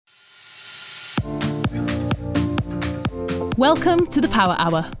Welcome to the Power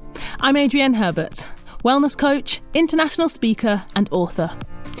Hour. I'm Adrienne Herbert, wellness coach, international speaker and author.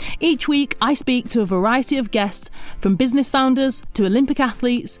 Each week I speak to a variety of guests, from business founders to Olympic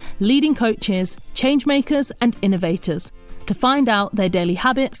athletes, leading coaches, change makers and innovators, to find out their daily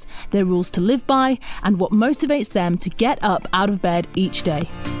habits, their rules to live by and what motivates them to get up out of bed each day.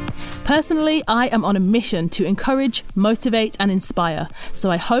 Personally, I am on a mission to encourage, motivate and inspire, so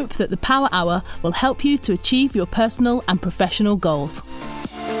I hope that the Power Hour will help you to achieve your personal and professional goals.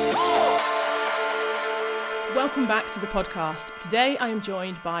 Welcome back to the podcast. Today I am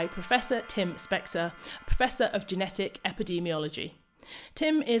joined by Professor Tim Spector, Professor of Genetic Epidemiology.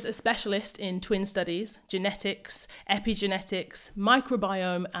 Tim is a specialist in twin studies, genetics, epigenetics,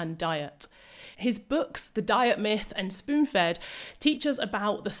 microbiome and diet. His books, The Diet Myth and Spoon-Fed, teach us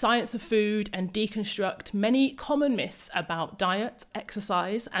about the science of food and deconstruct many common myths about diet,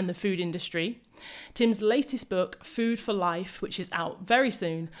 exercise and the food industry. Tim's latest book, Food for Life, which is out very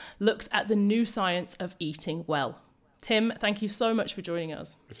soon, looks at the new science of eating well. Tim, thank you so much for joining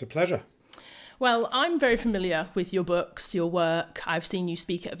us. It's a pleasure. Well, I'm very familiar with your books, your work. I've seen you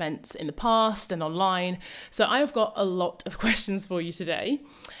speak at events in the past and online, so I've got a lot of questions for you today.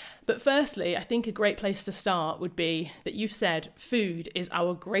 But firstly, I think a great place to start would be that you've said food is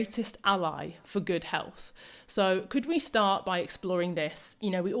our greatest ally for good health. So could we start by exploring this?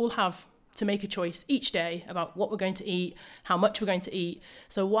 You know, we all have to make a choice each day about what we're going to eat, how much we're going to eat.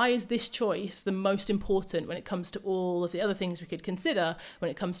 So why is this choice the most important when it comes to all of the other things we could consider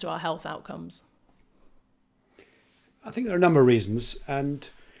when it comes to our health outcomes? I think there are a number of reasons, and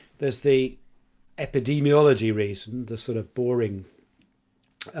there's the epidemiology reason, the sort of boring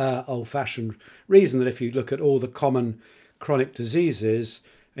old-fashioned reason that if you look at all the common chronic diseases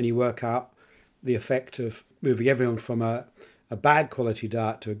and you work out the effect of moving everyone from a bad quality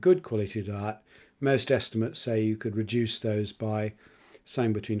diet to a good quality diet, most estimates say you could reduce those by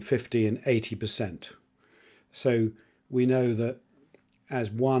something between 50 and 80%. So we know that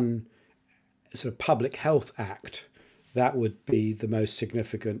as one sort of public health act, that would be the most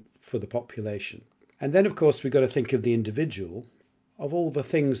significant for the population. And then, of course, we've got to think of the individual. Of all the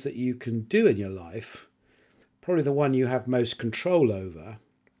things that you can do in your life, probably the one you have most control over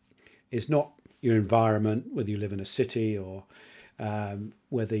is not your environment, whether you live in a city or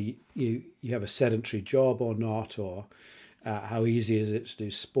whether you have a sedentary job or not, or how easy is it to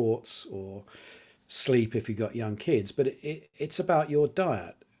do sports or sleep if you've got young kids. But it's about your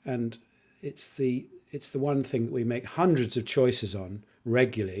diet, and it's the one thing that we make hundreds of choices on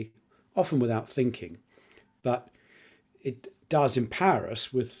regularly, often without thinking. But it does empower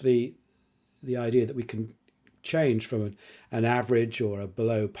us with the idea that we can change from an average or a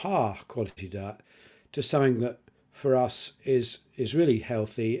below par quality diet to something that for us is really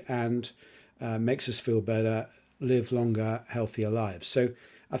healthy and makes us feel better, live longer, healthier lives. So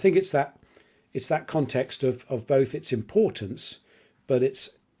I think it's that context of both its importance, but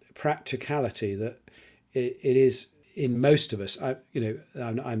its practicality that it is in most of us.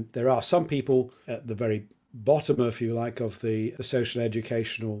 There are some people at the very bottom, if you like, of the social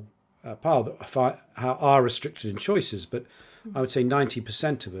educational pile that are restricted in choices, but I would say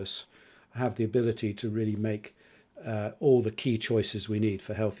 90% of us have the ability to really make all the key choices we need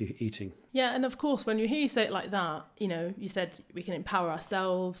for healthy eating. Yeah, and of course, when you hear you say it like that, you know, you said we can empower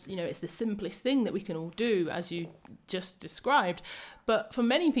ourselves, you know, it's the simplest thing that we can all do, as you just described. But for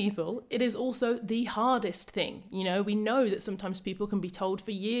many people, it is also the hardest thing. You know, we know that sometimes people can be told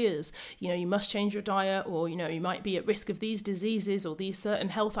for years, you know, you must change your diet, or, you know, you might be at risk of these diseases or these certain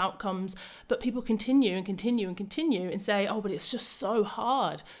health outcomes. But people continue and continue and continue and say, oh, but it's just so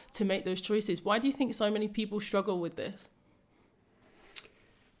hard to make those choices. Why do you think so many people struggle with this?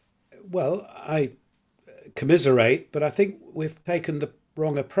 Well, I commiserate, but I think we've taken the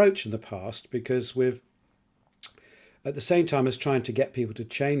wrong approach in the past, because we've, at the same time as trying to get people to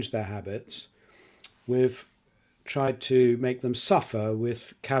change their habits, we've tried to make them suffer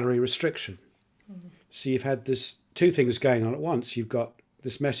with calorie restriction. Mm-hmm. So you've had this two things going on at once. You've got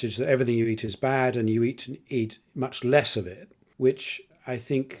this message that everything you eat is bad and you eat much less of it, which I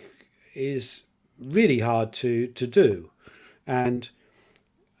think is really hard to do. And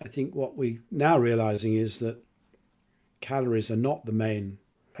I think what we're now realizing is that calories are not the main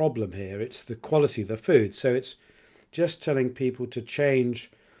problem here. It's the quality of the food. So it's just telling people to change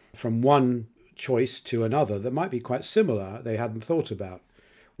from one choice to another that might be quite similar, they hadn't thought about.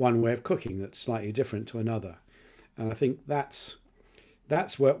 One way of cooking that's slightly different to another. And I think that's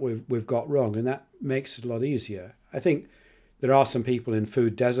what we've got wrong, and that makes it a lot easier. I think there are some people in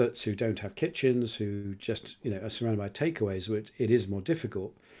food deserts who don't have kitchens, who just, are surrounded by takeaways, which it is more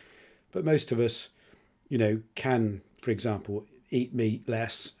difficult. But most of us, can for example, eat meat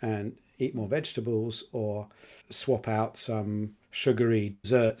less and eat more vegetables, or swap out some sugary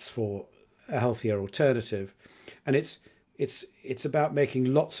desserts for a healthier alternative. And it's about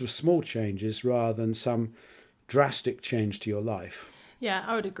making lots of small changes rather than some drastic change to your life. Yeah,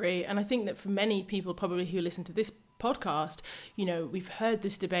 I would agree. And I think that for many people probably who listen to this podcast, we've heard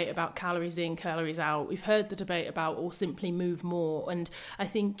this debate about calories in, calories out. We've heard the debate about or simply move more. And I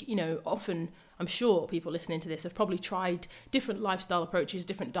think, often I'm sure people listening to this have probably tried different lifestyle approaches,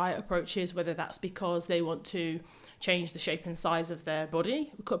 different diet approaches, whether that's because they want to change the shape and size of their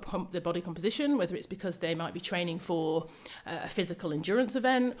body, their body composition, whether it's because they might be training for a physical endurance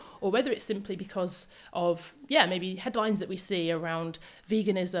event, or whether it's simply because of, maybe headlines that we see around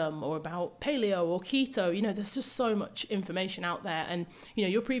veganism or about paleo or keto. There's just so much information out there. And,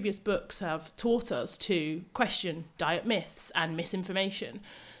 your previous books have taught us to question diet myths and misinformation.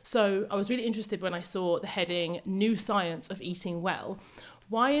 So I was really interested when I saw the heading New Science of Eating Well.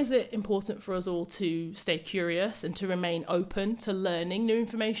 Why is it important for us all to stay curious and to remain open to learning new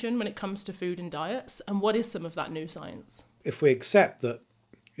information when it comes to food and diets? And what is some of that new science? If we accept that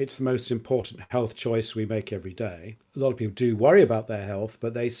it's the most important health choice we make every day, a lot of people do worry about their health,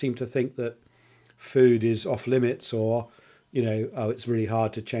 but they seem to think that food is off limits, or, it's really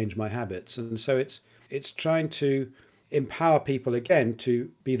hard to change my habits. And so it's trying to empower people again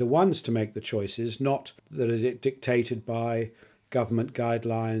to be the ones to make the choices, not that are dictated by government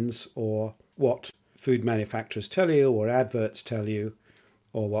guidelines or what food manufacturers tell you or adverts tell you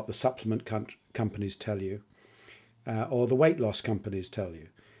or what the supplement companies tell you or the weight loss companies tell you.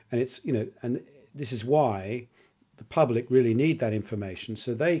 And and this is why the public really need that information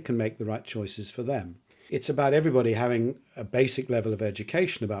so they can make the right choices for them. It's about everybody having a basic level of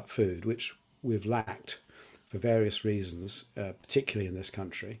education about food, which we've lacked for various reasons, particularly in this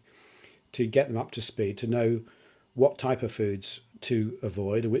country, to get them up to speed, to know what type of foods to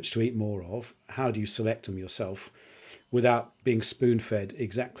avoid and which to eat more of. How do you select them yourself without being spoon-fed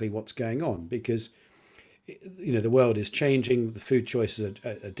exactly what's going on? Because, the world is changing. The food choices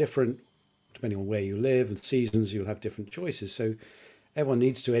are different. Depending on where you live and seasons, you'll have different choices. So everyone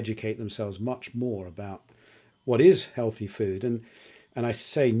needs to educate themselves much more about what is healthy food. And I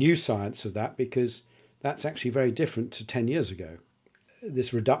say new science of that because that's actually very different to 10 years ago.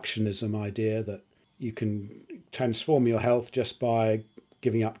 This reductionism idea that you can transform your health just by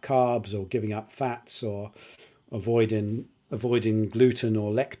giving up carbs or giving up fats or avoiding gluten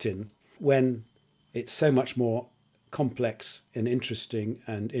or lectin, when it's so much more complex and interesting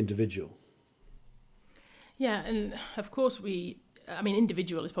and individual. Yeah, and of course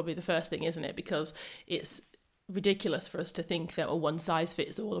individual is probably the first thing, isn't it? Because it's ridiculous for us to think that a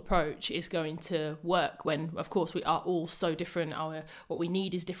one-size-fits-all approach is going to work when, of course, we are all so different. What we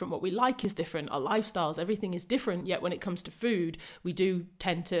need is different, what we like is different, our lifestyles, everything is different. Yet when it comes to food, we do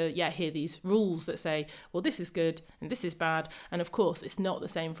tend to hear these rules that say, well, this is good and this is bad, and of course it's not the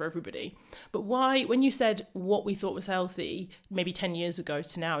same for everybody. But why, when you said what we thought was healthy maybe 10 years ago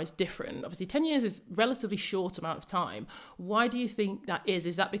to now is different, obviously 10 years is a relatively short amount of time. Why do you think that is?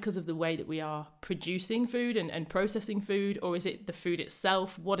 Is that because of the way that we are producing food and processing food, or is it the food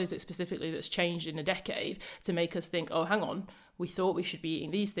itself? What is it specifically that's changed in a decade to make us think, oh, hang on, we thought we should be eating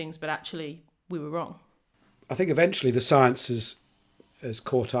these things, but actually we were wrong? I think eventually the science has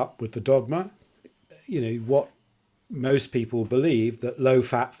caught up with the dogma. What most people believe, that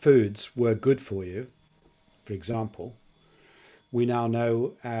low-fat foods were good for you, for example, we now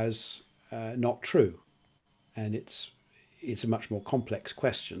know as not true. And it's a much more complex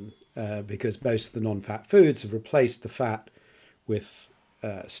question because most of the non-fat foods have replaced the fat with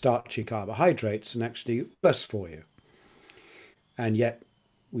starchy carbohydrates and actually worse for you. And yet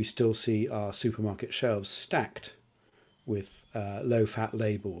we still see our supermarket shelves stacked with low-fat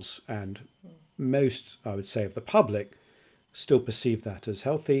labels, and most, I would say, of the public still perceive that as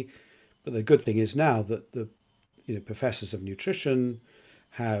healthy. But the good thing is now that the professors of nutrition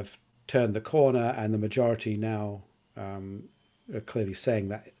have turned the corner, and the majority now are clearly saying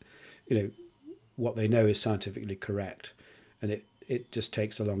that what they know is scientifically correct, and it just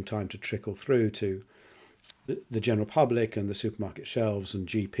takes a long time to trickle through to the general public and the supermarket shelves and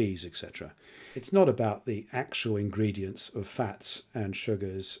GPs, etc. It's not about the actual ingredients of fats and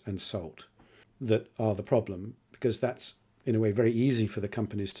sugars and salt that are the problem, because that's in a way very easy for the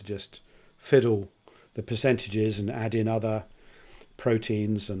companies to just fiddle the percentages and add in other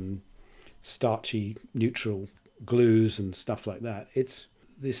proteins and starchy neutral glues and stuff like that. It's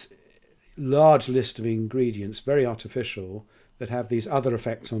this large list of ingredients, very artificial, that have these other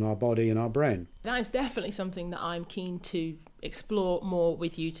effects on our body and our brain. That is definitely something that I'm keen to explore more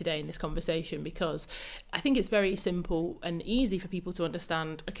with you today in this conversation, because I think it's very simple and easy for people to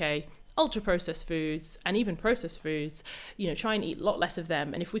understand, okay, ultra processed foods and even processed foods, try and eat a lot less of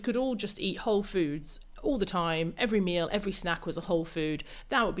them. And if we could all just eat whole foods all the time, every meal, every snack was a whole food,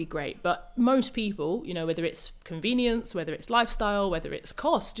 that would be great. But most people, whether it's convenience, whether it's lifestyle, whether it's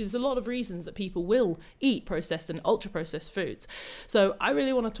cost, there's a lot of reasons that people will eat processed and ultra processed foods. So I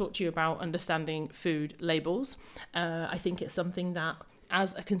really want to talk to you about understanding food labels. I think it's something that,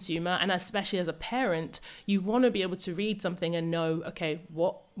 as a consumer and especially as a parent, you want to be able to read something and know, okay,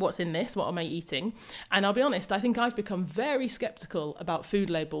 what's in this? What am I eating? And I'll be honest, I think I've become very skeptical about food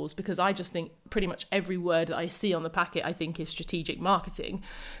labels, because I just think pretty much every word that I see on the packet, I think is strategic marketing.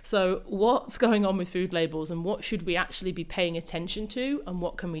 So what's going on with food labels, and what should we actually be paying attention to, and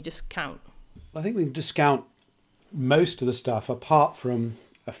what can we discount? I think we can discount most of the stuff apart from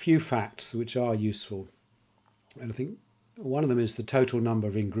a few facts which are useful. And I think one of them is the total number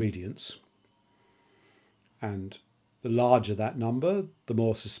of ingredients. And the larger that number, the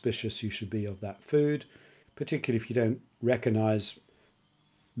more suspicious you should be of that food, particularly if you don't recognise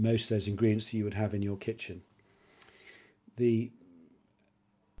most of those ingredients that you would have in your kitchen. The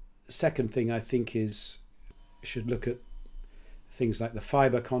second thing I think is you should look at things like the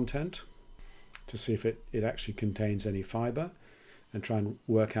fibre content to see if it actually contains any fibre, and try and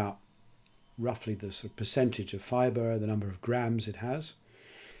work out roughly the sort of percentage of fibre, the number of grams it has.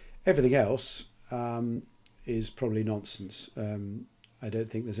 Everything else is probably nonsense. I don't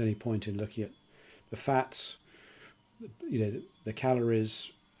think there's any point in looking at the fats. The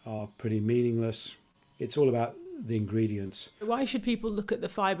calories are pretty meaningless. It's all about the ingredients. Why should people look at the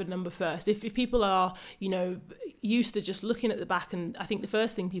fibre number first? If people are, used to just looking at the back, and I think the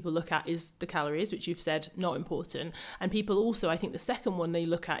first thing people look at is the calories, which you've said not important. And people also, I think the second one they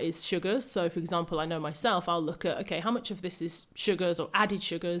look at is sugars. So for example, I know myself, I'll look at, okay, how much of this is sugars or added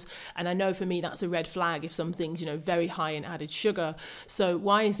sugars? And I know for me that's a red flag if something's, very high in added sugar. So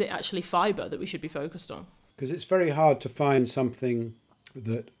why is it actually fibre that we should be focused on? Because it's very hard to find something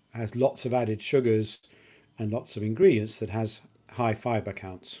that has lots of added sugars and lots of ingredients that has high fibre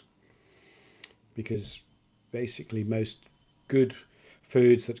counts, because basically most good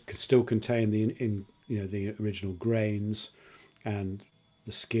foods that still contain the original grains and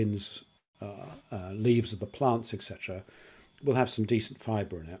the skins, leaves of the plants, etc., will have some decent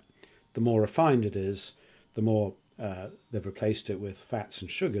fibre in it. The more refined it is, the more they've replaced it with fats and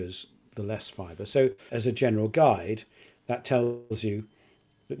sugars, the less fibre. So as a general guide, that tells you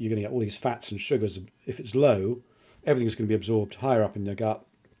that you're going to get all these fats and sugars. If it's low, everything's going to be absorbed higher up in the gut.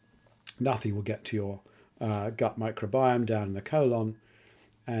 Nothing will get to your gut microbiome down in the colon,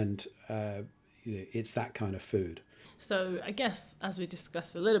 and it's that kind of food. So I guess, as we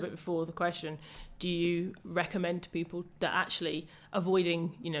discussed a little bit before the question, do you recommend to people that actually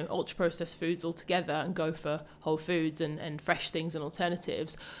avoiding, ultra processed foods altogether and go for whole foods and fresh things and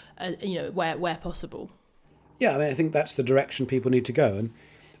alternatives, where possible? Yeah, I think that's the direction people need to go, and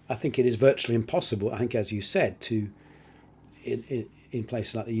I think it is virtually impossible, I think, as you said, to in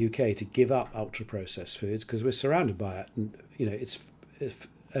places like the UK to give up ultra processed foods, because we're surrounded by it, and it's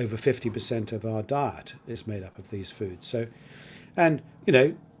over 50% of our diet is made up of these foods. So, and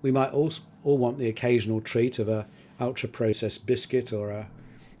we might all want the occasional treat of a ultra processed biscuit or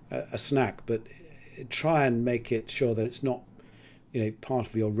a snack, but try and make it sure that it's not part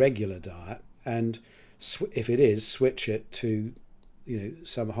of your regular diet, and if it is, switch it to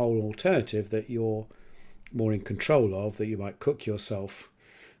some whole alternative that you're more in control of, that you might cook yourself,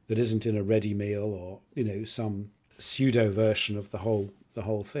 that isn't in a ready meal or some pseudo version of the whole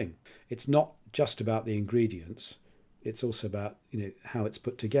thing. It's not just about the ingredients, it's also about how it's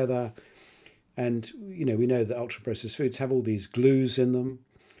put together. And we know that ultra processed foods have all these glues in them,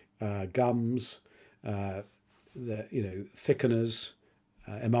 gums, thickeners,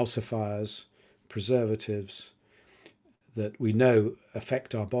 emulsifiers, preservatives, that we know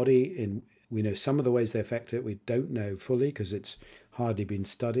affect our body. We know some of the ways they affect it. We don't know fully because it's hardly been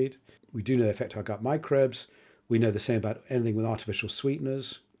studied. We do know they affect our gut microbes. We know the same about anything with artificial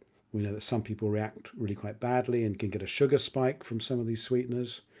sweeteners. We know that some people react really quite badly and can get a sugar spike from some of these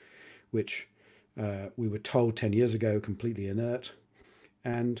sweeteners, which we were told 10 years ago completely inert.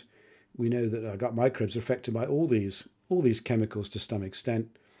 And we know that our gut microbes are affected by all these chemicals to some extent.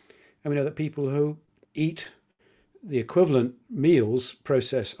 And we know that people who eat the equivalent meals,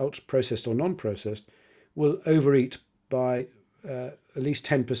 ultra processed or non-processed, will overeat by at least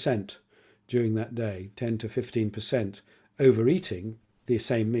 10% during that day, 10 to 15% overeating the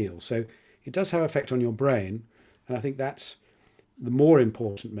same meal. So it does have an effect on your brain, and I think that's the more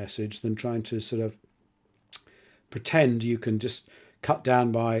important message than trying to sort of pretend you can just cut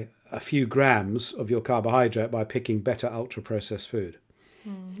down by a few grams of your carbohydrate by picking better ultra-processed food.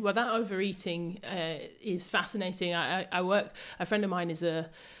 Well, that overeating is fascinating. A friend of mine is a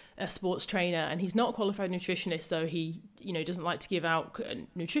sports trainer, and he's not a qualified nutritionist, so he doesn't like to give out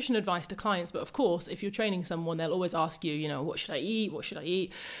nutrition advice to clients. But of course, if you're training someone, they'll always ask you, what should I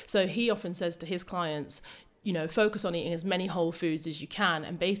eat? So he often says to his clients, focus on eating as many whole foods as you can.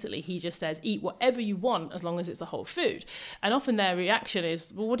 And basically he just says, eat whatever you want as long as it's a whole food. And often their reaction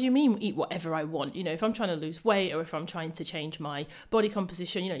is, well, what do you mean eat whatever I want? If I'm trying to lose weight or if I'm trying to change my body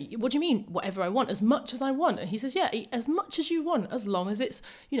composition, what do you mean whatever I want? As much as I want? And he says, yeah, eat as much as you want as long as it's,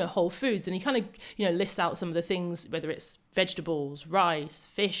 whole foods. And he kind of, lists out some of the things, whether it's vegetables, rice,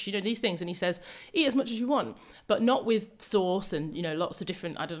 fish, these things. And he says, eat as much as you want, but not with sauce and, lots of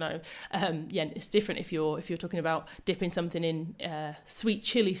different, I don't know. It's different if you're talking about dipping something in sweet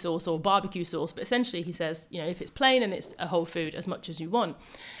chili sauce or barbecue sauce. But essentially he says, if it's plain and it's a whole food, as much as you want.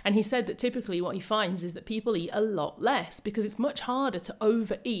 And he said that typically what he finds is that people eat a lot less because it's much harder to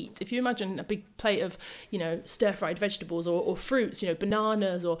overeat. If you imagine a big plate of, stir-fried vegetables or fruits,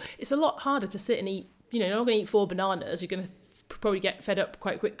 bananas, or it's a lot harder to sit and eat. You're not going to eat 4 bananas. You're going to probably get fed up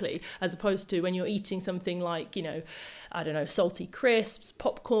quite quickly, as opposed to when you're eating something like, salty crisps,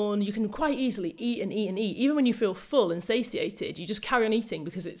 popcorn. You can quite easily eat and eat and eat. Even when you feel full and satiated, you just carry on eating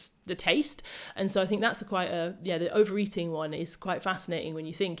because it's the taste. And so I think that's the overeating one is quite fascinating when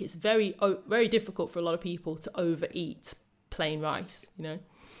you think it's very, very difficult for a lot of people to overeat plain rice,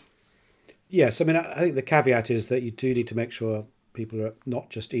 Yes, I think the caveat is that you do need to make sure people are not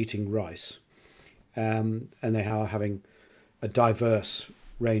just eating rice. And they are having a diverse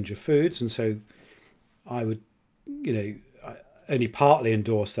range of foods. And so I would, only partly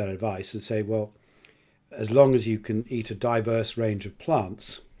endorse that advice and say, well, as long as you can eat a diverse range of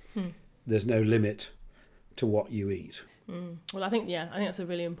plants, there's no limit to what you eat. Well, I think that's a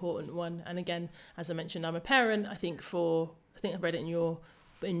really important one. And again, as I mentioned, I'm a parent. I think I've read it in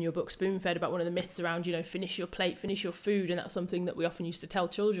your book Spoon-Fed about one of the myths around, finish your plate, finish your food. And that's something that we often used to tell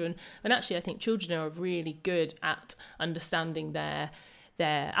children. And actually, I think children are really good at understanding their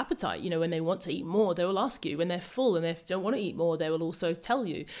appetite. When they want to eat more, they will ask you. When they're full and they don't want to eat more, they will also tell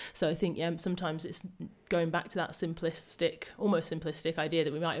you. So I think sometimes it's going back to that almost simplistic idea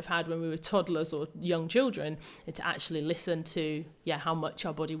that we might have had when we were toddlers or young children, and to actually listen to how much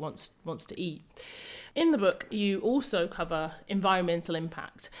our body wants to eat. In the book, you also cover environmental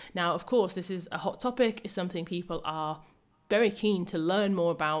impact. Now, of course, this is a hot topic. It's something people are very keen to learn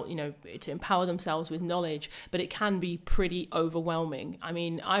more about, to empower themselves with knowledge, but it can be pretty overwhelming. I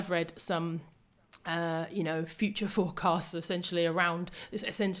mean, I've read some future forecasts essentially around this,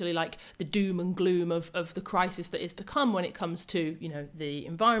 essentially like the doom and gloom of the crisis that is to come when it comes to, the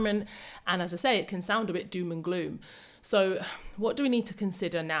environment. And as I say, it can sound a bit doom and gloom. So what do we need to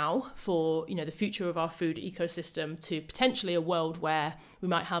consider now for, the future of our food ecosystem to potentially a world where we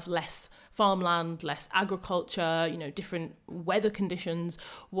might have less farmland, less agriculture, different weather conditions?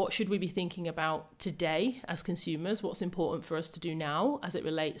 What should we be thinking about today as consumers? What's important for us to do now as it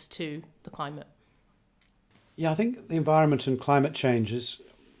relates to the climate? Yeah, I think the environment and climate change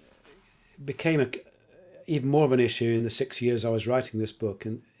became even more of an issue in the 6 years I was writing this book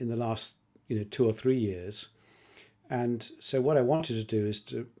and in the last 2 or 3 years. And so what I wanted to do is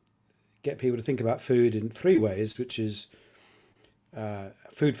to get people to think about food in 3 ways, which is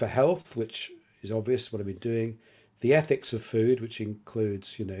food for health, which is obvious what I've been doing, the ethics of food, which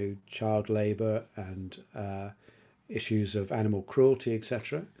includes, child labour and issues of animal cruelty,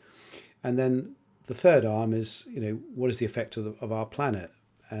 etc. And then the third arm is, what is the effect of our planet?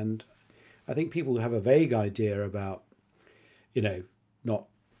 And I think people have a vague idea about, not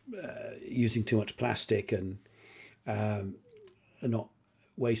using too much plastic and not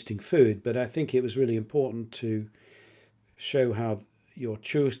wasting food. But I think it was really important to show how your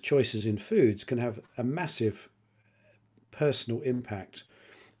choices in foods can have a massive personal impact,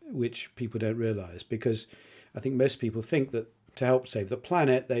 which people don't realise. Because I think most people think that to help save the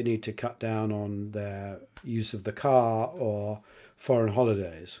planet, they need to cut down on their use of the car or foreign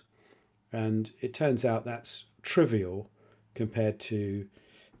holidays. And it turns out that's trivial compared to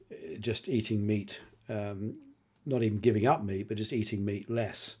just eating meat, not even giving up meat, but just eating meat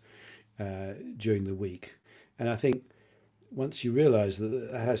less during the week. And I think once you realise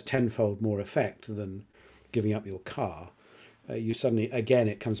that has tenfold more effect than giving up your car, you suddenly, again,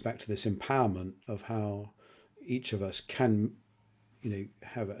 it comes back to this empowerment of how each of us can,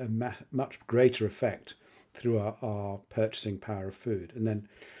 have a much greater effect through our purchasing power of food. And then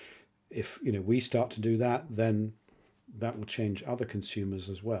if, we start to do that, then that will change other consumers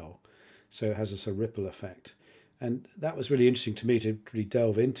as well. So it has a sort of ripple effect. And that was really interesting to me to really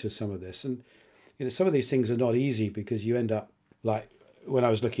delve into some of this. And some of these things are not easy because you end up like when I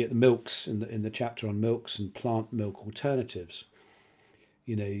was looking at the milks in the chapter on milks and plant milk alternatives.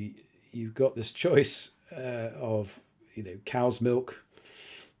 You've got this choice of cow's milk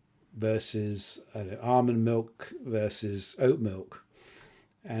versus almond milk versus oat milk,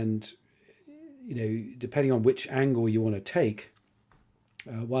 and depending on which angle you want to take,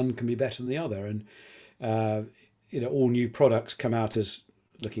 one can be better than the other. And all new products come out as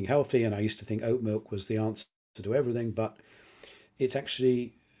looking healthy, and I used to think oat milk was the answer to everything, but it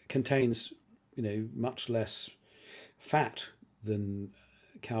actually contains much less fat than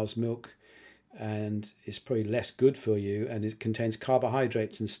cow's milk, and it's probably less good for you, and it contains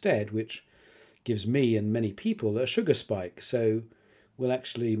carbohydrates instead, which gives me and many people a sugar spike. So will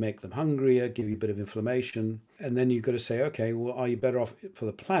actually make them hungrier, give you a bit of inflammation. And then you've got to say, okay, well, are you better off for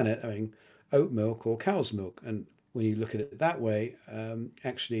the planet having oat milk or cow's milk? And when you look at it that way,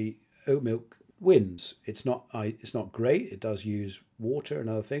 actually oat milk wins. It's not great. It does use water and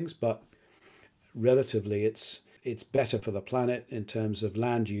other things, but relatively it's better for the planet in terms of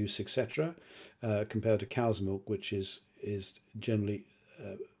land use, etc., compared to cow's milk, which is generally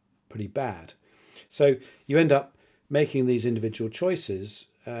pretty bad. So you end up making these individual choices,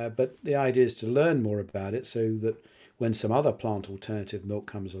 but the idea is to learn more about it so that when some other plant alternative milk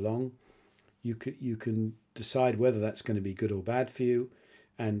comes along, you can decide whether that's going to be good or bad for you,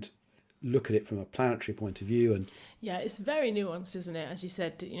 and look at it from a planetary point of view. And yeah, it's very nuanced, isn't it? As you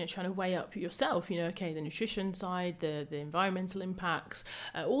said, trying to weigh up yourself, okay, the nutrition side, the environmental impacts,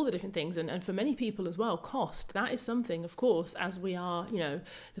 all the different things. And for many people as well, cost. That is something, of course, as we are,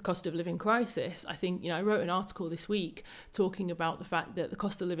 the cost of living crisis. I think, I wrote an article this week talking about the fact that the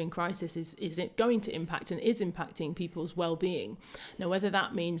cost of living crisis is going to impact and is impacting people's well-being. Now, whether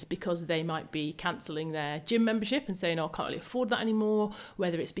that means because they might be cancelling their gym membership and saying, oh, I can't really afford that anymore,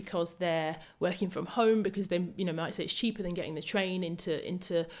 whether it's because they're working from home because they, might say it's cheaper than getting the train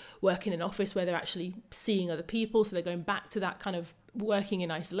into working in an office where they're actually seeing other people, so they're going back to that kind of working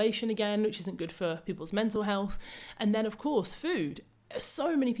in isolation again, which isn't good for people's mental health. And then of course food.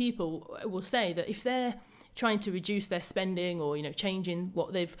 So many people will say that if they're trying to reduce their spending or changing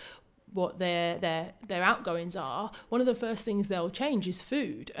what their outgoings are, one of the first things they'll change is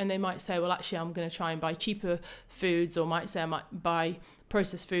food. And they might say, well, actually I'm going to try and buy cheaper foods, or might say I might buy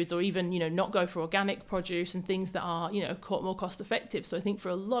processed foods, or even not go for organic produce and things that are more cost effective. So I think for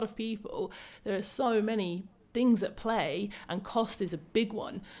a lot of people there are so many things at play, and cost is a big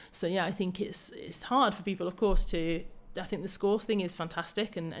one. So yeah, I think it's hard for people, of course, to I think the scores thing is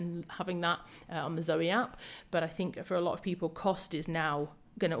fantastic, and having that on the Zoe app, but I think for a lot of people cost is now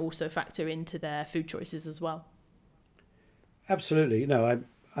going to also factor into their food choices as well. Absolutely. No,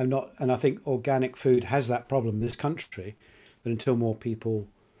 I'm not, and I think organic food has that problem in this country, that until more people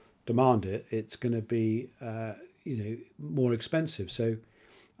demand it, it's going to be more expensive. So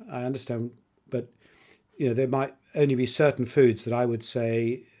I understand, but there might only be certain foods that I would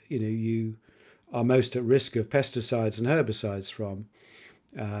say you are most at risk of pesticides and herbicides from.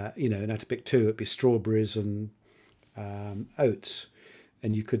 And I had to pick two. It'd be strawberries and oats.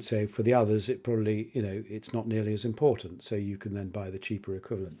 And you could say for the others, it probably, it's not nearly as important. So you can then buy the cheaper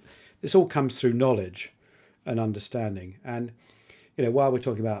equivalent. This all comes through knowledge and understanding. And, while we're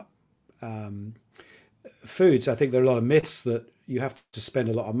talking about foods, I think there are a lot of myths that you have to spend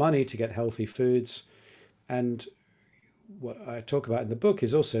a lot of money to get healthy foods. And what I talk about in the book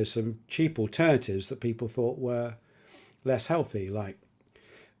is also some cheap alternatives that people thought were less healthy, like,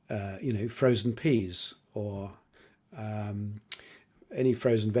 frozen peas or any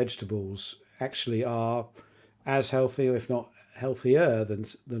frozen vegetables actually are as healthy, or if not healthier, than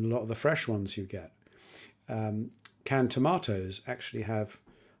a lot of the fresh ones you get. Canned tomatoes actually have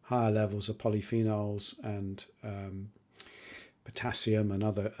higher levels of polyphenols and potassium and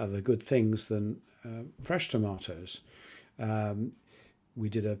other good things than fresh tomatoes. We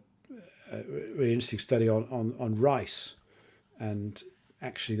did a really interesting study on rice, and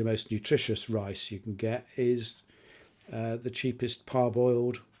actually the most nutritious rice you can get is the cheapest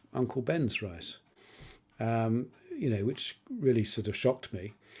parboiled Uncle Ben's rice, which really sort of shocked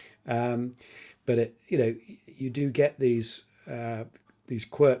me. But you do get these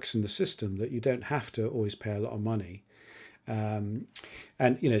quirks in the system that you don't have to always pay a lot of money. And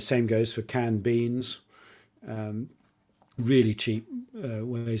same goes for canned beans, really cheap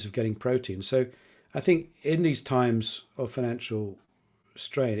ways of getting protein. So I think in these times of financial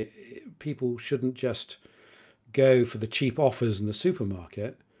strain, people shouldn't just go for the cheap offers in the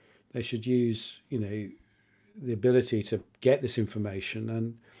supermarket. They should use, the ability to get this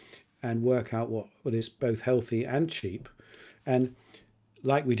information and work out what is both healthy and cheap. And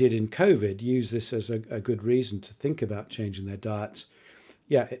like we did in COVID, use this as a good reason to think about changing their diets.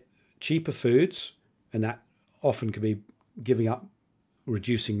 Yeah, cheaper foods, and that often can be giving up,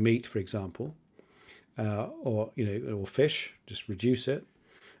 reducing meat, for example, or fish, just reduce it,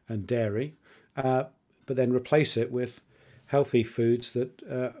 and dairy, but then replace it with healthy foods that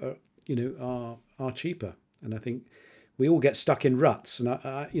are cheaper. And I think we all get stuck in ruts, and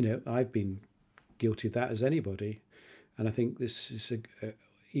I've been guilty of that as anybody. And I think this is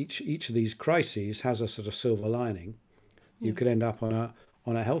each of these crises has a sort of silver lining. You could end up on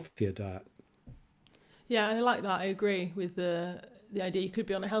a healthier diet. Yeah, I like that. I agree with the idea you could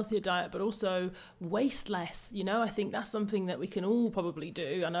be on a healthier diet, but also waste less. I think that's something that we can all probably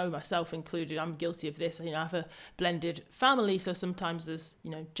do. I know myself included, I'm guilty of this. I have a blended family, so sometimes there's,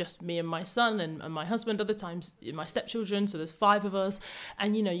 just me and my son and my husband, other times my stepchildren, so there's 5 of us.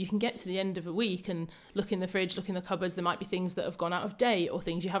 And, you can get to the end of a week and look in the fridge, look in the cupboards, there might be things that have gone out of date or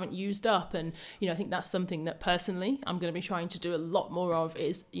things you haven't used up. And, I think that's something that personally I'm going to be trying to do a lot more of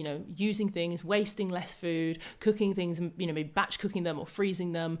is, using things, wasting less food, cooking things, and, maybe batch cooking them or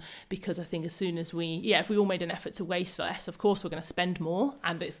freezing them, because I think as soon as if we all made an effort to waste less, of course we're going to spend more,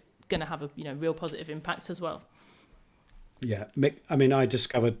 and it's going to have a real positive impact as well. Yeah, I mean, I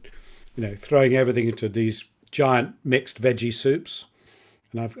discovered throwing everything into these giant mixed veggie soups,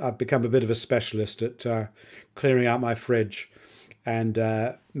 and I've become a bit of a specialist at clearing out my fridge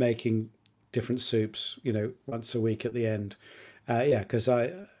and making different soups once a week at the end, because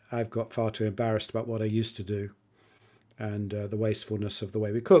I've got far too embarrassed about what I used to do and the wastefulness of the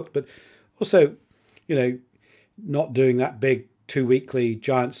way we cooked. But also, not doing that big 2-weekly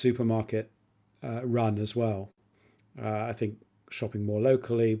giant supermarket run as well. I think shopping more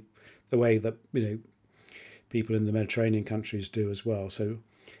locally, the way that, people in the Mediterranean countries do as well. So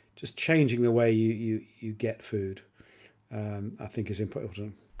just changing the way you get food, I think is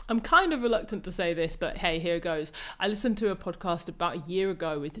important. I'm kind of reluctant to say this, but hey, here goes. I listened to a podcast about a year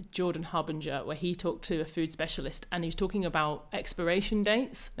ago with Jordan Harbinger, where he talked to a food specialist, and he was talking about expiration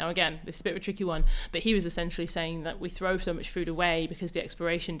dates. Now, again, this is a bit of a tricky one, but he was essentially saying that we throw so much food away because the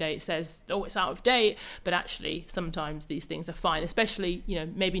expiration date says, oh, it's out of date, but actually sometimes these things are fine, especially,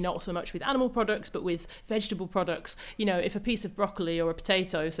 maybe not so much with animal products, but with vegetable products. If a piece of broccoli or a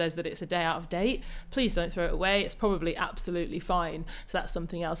potato says that it's a day out of date, please don't throw it away. It's probably absolutely fine. So that's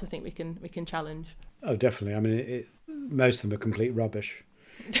something else I think we can challenge. Oh, definitely. I mean, most of them are complete rubbish.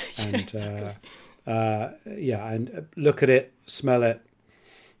 And exactly. And look at it, smell it.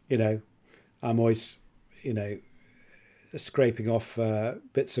 I'm always, scraping off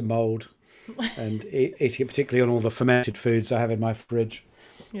bits of mould and eating it, particularly on all the fermented foods I have in my fridge.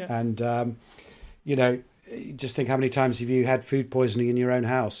 Yeah. And just think how many times have you had food poisoning in your own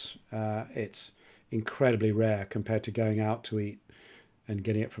house? It's incredibly rare compared to going out to eat and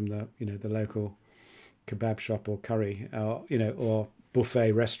getting it from the local kebab shop or curry or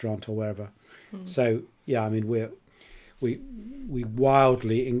buffet restaurant or wherever. So I mean we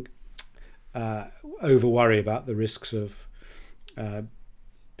wildly over worry about the risks of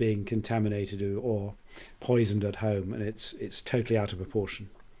being contaminated or poisoned at home, and it's totally out of proportion.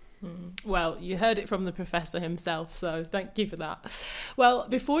 Well, you heard it from the professor himself, so thank you for that. Well,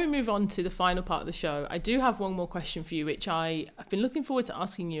 before we move on to the final part of the show, I do have one more question for you, which I've been looking forward to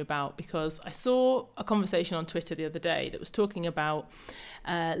asking you about, because I saw a conversation on Twitter the other day that was talking about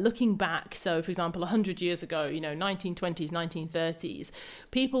looking back. So, for example, 100 years ago, 1920s, 1930s,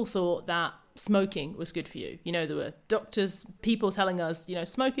 people thought that smoking was good for you. There were doctors, people telling us,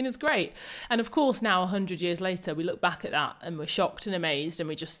 smoking is great. And of course, now 100 years later, we look back at that and we're shocked and amazed and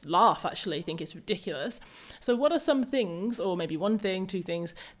we just laugh, actually, think it's ridiculous. So what are some things, or maybe one thing, 2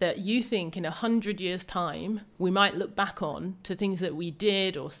 things, that you think in 100 years' time, we might look back on to things that we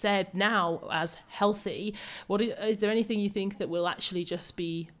did or said now as healthy? Is there anything you think that will actually just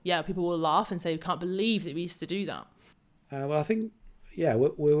be, people will laugh and say, we can't believe that we used to do that? Well, I think,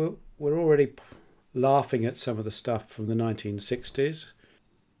 we're already laughing at some of the stuff from the 1960s.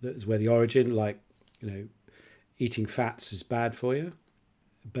 That's where the origin, eating fats is bad for you.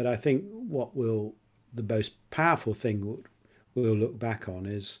 But I think the most powerful thing we'll look back on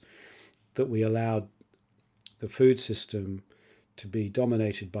is that we allowed the food system to be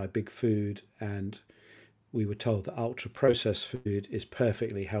dominated by big food, and we were told that ultra-processed food is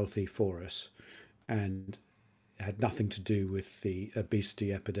perfectly healthy for us and had nothing to do with the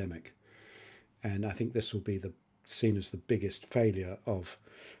obesity epidemic. And I think this will be seen as the biggest failure of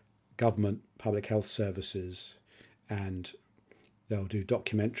government public health services, and they'll do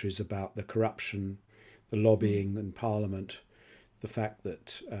documentaries about the corruption, the lobbying in Parliament, the fact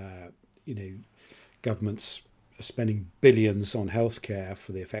that governments are spending billions on healthcare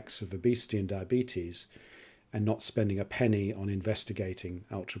for the effects of obesity and diabetes, and not spending a penny on investigating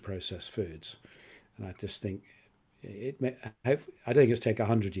ultra-processed foods. And I just think I don't think it'll take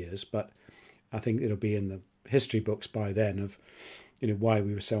 100 years, but I think it'll be in the history books by then of why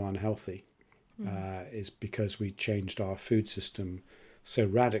we were so unhealthy. Is because we changed our food system so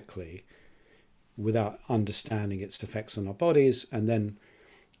radically without understanding its effects on our bodies. And then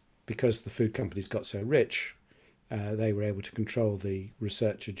because the food companies got so rich, they were able to control the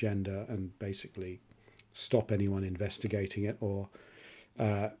research agenda and basically stop anyone investigating it, or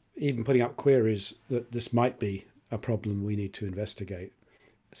even putting up queries that this might be a problem we need to investigate.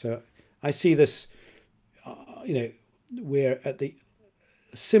 So I see this, we're at the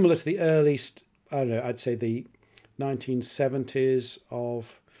similar to the earliest, I'd say the 1970s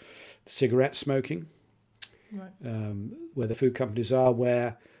of cigarette smoking, right. Where the food companies are,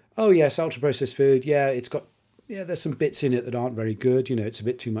 where, oh yes, ultra-processed food, there's some bits in it that aren't very good. It's a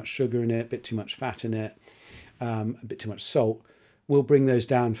bit too much sugar in it, a bit too much fat in it, a bit too much salt. We'll bring those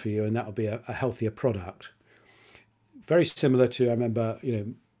down for you, and that'll be a healthier product. Very similar to, I remember,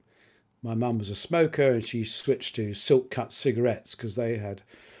 my mum was a smoker and she switched to silk-cut cigarettes because they had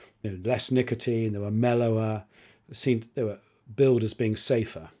less nicotine, they were mellower, they were billed as being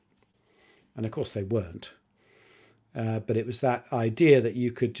safer. And of course they weren't. But it was that idea that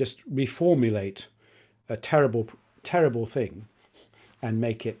you could just reformulate a terrible, terrible thing and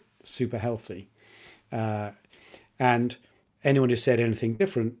make it super healthy. And anyone who said anything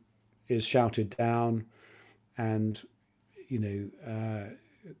different is shouted down, and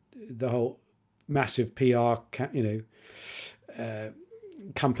the whole massive PR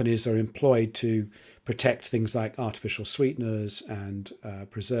companies are employed to protect things like artificial sweeteners and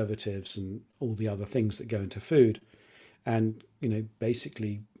preservatives and all the other things that go into food. And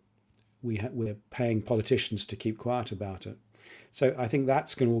basically we're paying politicians to keep quiet about it. So I think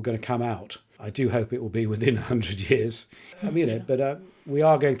that's all going to come out. I do hope it will be within 100 years. But we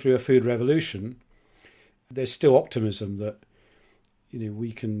are going through a food revolution. There's still optimism that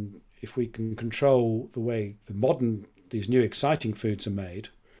we can, if we can control the way these new exciting foods are made,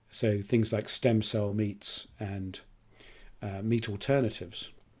 so things like stem cell meats and meat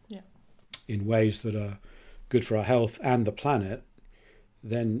alternatives, in ways that are good for our health and the planet,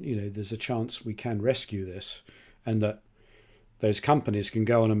 then there's a chance we can rescue this, and that those companies can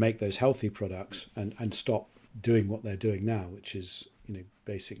go on and make those healthy products and stop doing what they're doing now, which is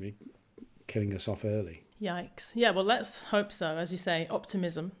basically killing us off early. Yikes. Yeah, well, let's hope so. As you say,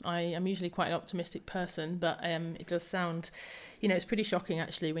 optimism. I am usually quite an optimistic person, but it does sound, it's pretty shocking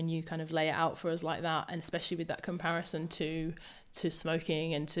actually when you kind of lay it out for us like that, and especially with that comparison to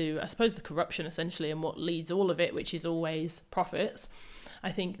smoking and to, I suppose, the corruption essentially, and what leads all of it, which is always profits.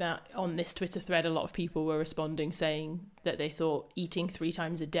 I think that on this Twitter thread, a lot of people were responding saying that they thought eating 3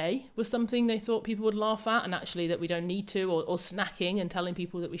 times a day was something they thought people would laugh at, and actually that we don't need to, or snacking and telling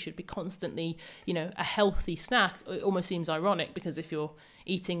people that we should be constantly, a healthy snack. It almost seems ironic, because if you're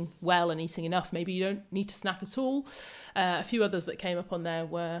eating well and eating enough, maybe you don't need to snack at all. A few others that came up on there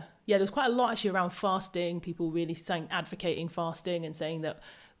were, there was quite a lot actually around fasting, people really advocating fasting and saying that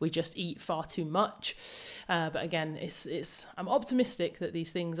we just eat far too much. But again, I'm optimistic that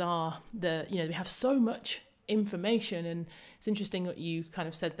these things are we have so much information, and it's interesting what you kind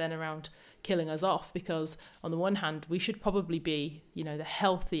of said then around killing us off, because on the one hand, we should probably be, the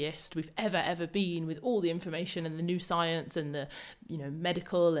healthiest we've ever been, with all the information and the new science and the,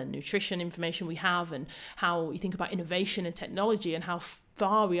 medical and nutrition information we have, and how you think about innovation and technology and how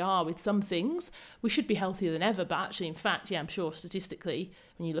far we are with some things. We should be healthier than ever, but actually, in fact, I'm sure statistically,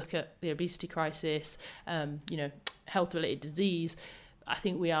 when you look at the obesity crisis, health-related disease, I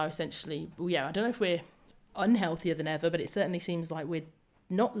think we are essentially, I don't know if we're unhealthier than ever, but it certainly seems like we're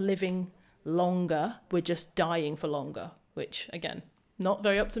not living longer, we're just dying for longer, which, again, not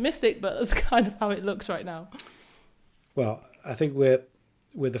very optimistic, but that's kind of how it looks right now. Well, I think we're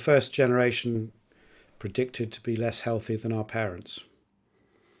the first generation predicted to be less healthy than our parents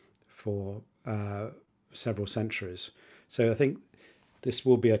for several centuries. So I think this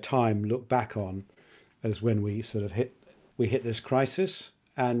will be a time look back on as when we sort of hit this crisis.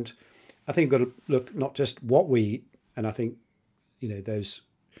 And I think we've got to look not just what we eat, and I think those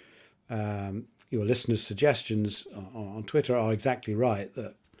your listeners' suggestions on Twitter are exactly right,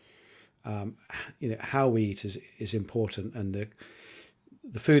 that how we eat is important, and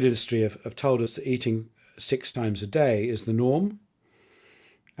the food industry have told us that eating 6 times a day is the norm,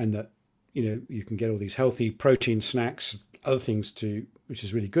 and that you can get all these healthy protein snacks, other things which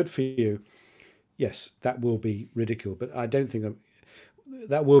is really good for you. yes, that will be ridiculed. But I don't think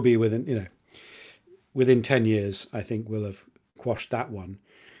that will be within 10 years, I think we'll have quashed that one.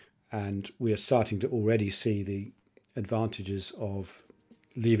 And we are starting to already see the advantages of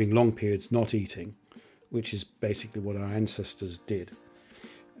leaving long periods not eating, which is basically what our ancestors did,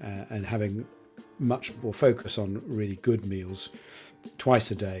 and having much more focus on really good meals twice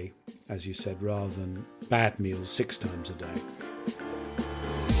a day, as you said, rather than bad meals 6 times a day.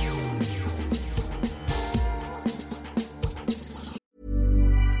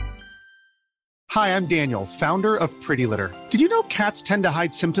 Hi, I'm Daniel, founder of Pretty Litter. Did you know cats tend to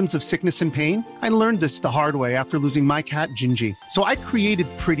hide symptoms of sickness and pain? I learned this the hard way after losing my cat, Gingy. So I created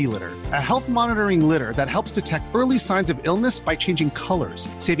Pretty Litter, a health monitoring litter that helps detect early signs of illness by changing colors,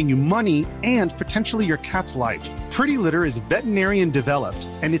 saving you money and potentially your cat's life. Pretty Litter is veterinarian developed,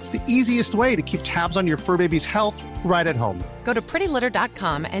 and it's the easiest way to keep tabs on your fur baby's health right at home. Go to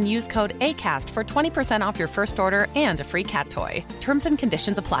prettylitter.com and use code ACAST for 20% off your first order and a free cat toy. Terms and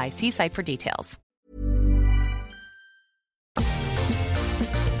conditions apply. See site for details.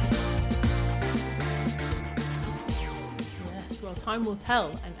 Yes, well, time will tell.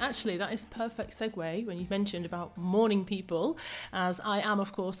 And actually, that is a perfect segue when you mentioned about morning people, as I am,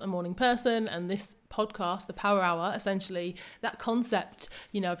 of course, a morning person, and this podcast, the Power Hour, essentially that concept,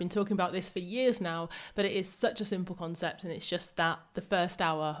 I've been talking about this for years now, but it is such a simple concept, and it's just that the first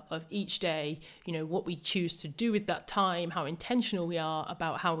hour of each day, what we choose to do with that time, how intentional we are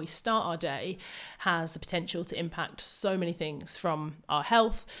about how we start our day, has the potential to impact so many things, from our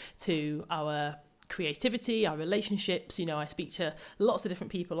health to our creativity, our relationships. I speak to lots of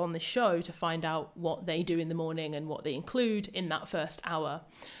different people on this show to find out what they do in the morning and what they include in that first hour.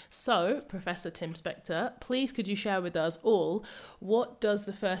 So, Professor Tim Spector, please could you share with us all, what does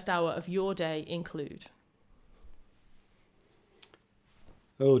the first hour of your day include?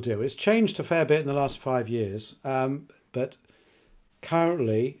 Oh dear, it's changed a fair bit in the last 5 years, but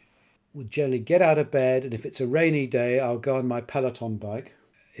currently we generally get out of bed, and if it's a rainy day, I'll go on my Peloton bike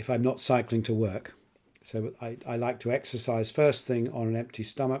if I'm not cycling to work. So I like to exercise first thing on an empty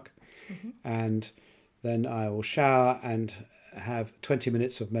stomach, and then I will shower and have 20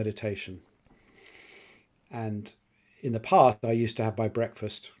 minutes of meditation. And in the past, I used to have my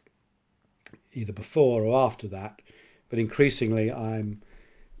breakfast either before or after that, but increasingly I'm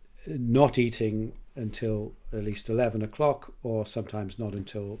not eating until at least 11 o'clock, or sometimes not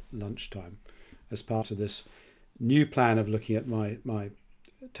until lunchtime, as part of this new plan of looking at my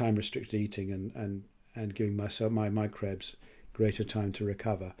time restricted eating and giving myself, my microbes, greater time to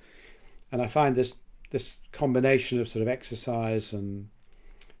recover. And I find this combination of sort of exercise and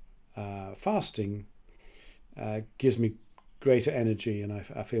fasting gives me greater energy, and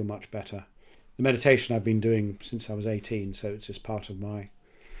I feel much better. The meditation I've been doing since I was 18, so it's just part of my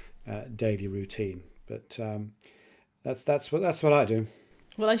daily routine. But that's what I do.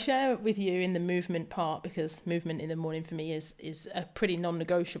 Well, I share with you in the movement part, because movement in the morning for me is a pretty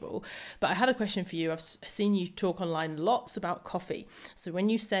non-negotiable. But I had a question for you. I've seen you talk online lots about coffee. So when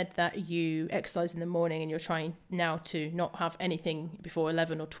you said that you exercise in the morning and you're trying now to not have anything before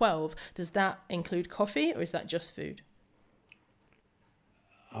 11 or 12, does that include coffee, or is that just food?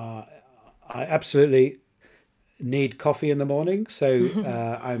 I absolutely need coffee in the morning. So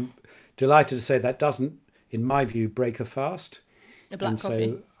I'm delighted to say that doesn't, in my view, break a fast. A black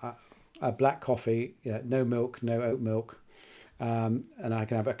coffee. So a black coffee, no milk, no oat milk, and I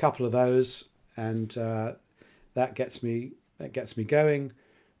can have a couple of those, and that gets me going,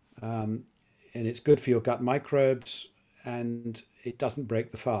 and it's good for your gut microbes, and it doesn't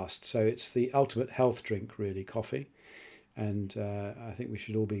break the fast. So it's the ultimate health drink, really, coffee, and I think we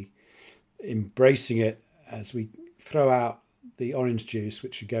should all be embracing it as we throw out the orange juice,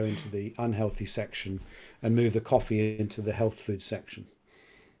 which should go into the unhealthy section, and move the coffee into the health food section.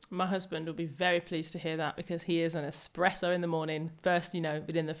 My husband will be very pleased to hear that, because he is an espresso in the morning first,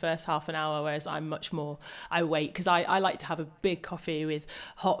 within the first half an hour, whereas I'm much more, I wait, because I like to have a big coffee with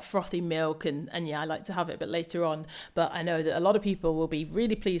hot frothy milk, and I like to have it a bit later on. But I know that a lot of people will be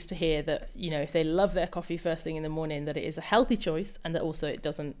really pleased to hear that, if they love their coffee first thing in the morning, that it is a healthy choice, and that also it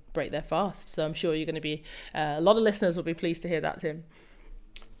doesn't break their fast. So I'm sure you're going to be, a lot of listeners will be pleased to hear that, Tim.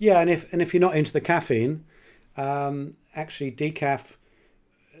 Yeah, and if you're not into the caffeine, actually decaf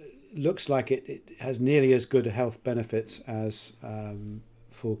looks like it has nearly as good health benefits as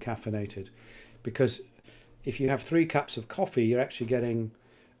full caffeinated, because if you have 3 cups of coffee, you're actually getting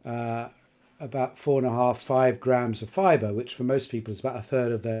about 4.5-5 grams of fibre, which for most people is about a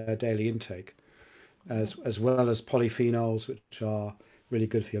third of their daily intake, as well as polyphenols, which are really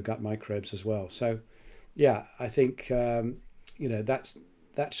good for your gut microbes as well. So, yeah, I think that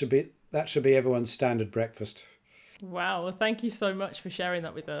should be that should be everyone's standard breakfast. Wow, well, thank you so much for sharing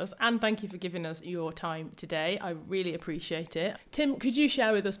that with us, and thank you for giving us your time today. I really appreciate it. Tim, could you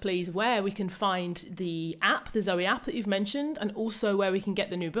share with us, please, where we can find the app, the Zoe app that you've mentioned, and also where we can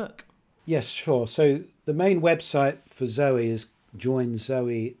get the new book? Yes, sure. So the main website for Zoe is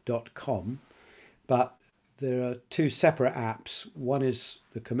joinzoe.com, but there are two separate apps. One is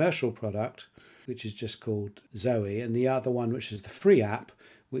the commercial product, which is just called Zoe, and the other one, which is the free app,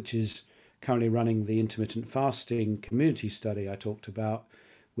 which is currently running the intermittent fasting community study I talked about,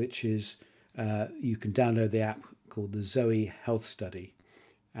 which is you can download the app called the Zoe Health Study,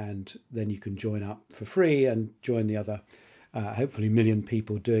 and then you can join up for free and join the other hopefully 1 million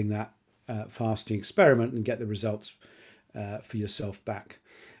people doing that fasting experiment and get the results for yourself back.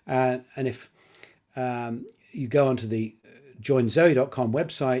 And if you go onto the joinzoe.com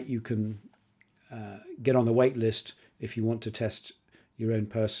website, you can get on the wait list if you want to test your own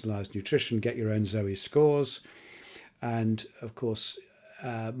personalised nutrition, get your own Zoe scores. And of course,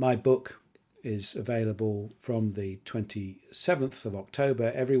 my book is available from the 27th of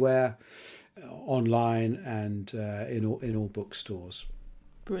October everywhere, online and in all bookstores.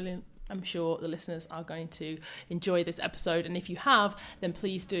 Brilliant. I'm sure the listeners are going to enjoy this episode, and if you have, then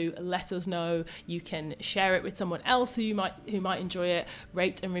please do let us know. You can share it with someone else who might enjoy it,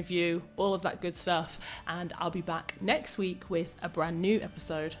 rate and review, all of that good stuff, and I'll be back next week with a brand new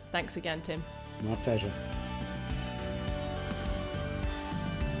episode. Thanks again, Tim. My pleasure.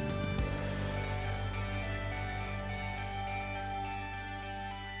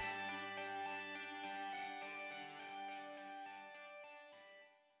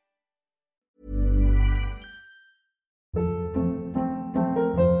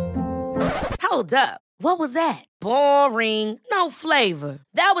 Hold up. What was that? Boring. No flavor.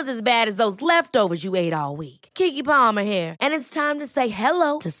 That was as bad as those leftovers you ate all week. Keke Palmer here, and it's time to say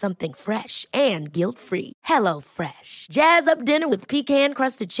hello to something fresh and guilt-free. Hello Fresh. Jazz up dinner with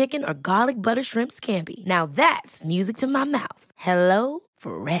pecan-crusted chicken or garlic butter shrimp scampi. Now that's music to my mouth. Hello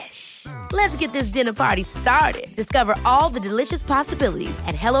Fresh. Let's get this dinner party started. Discover all the delicious possibilities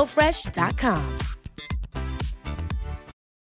at HelloFresh.com.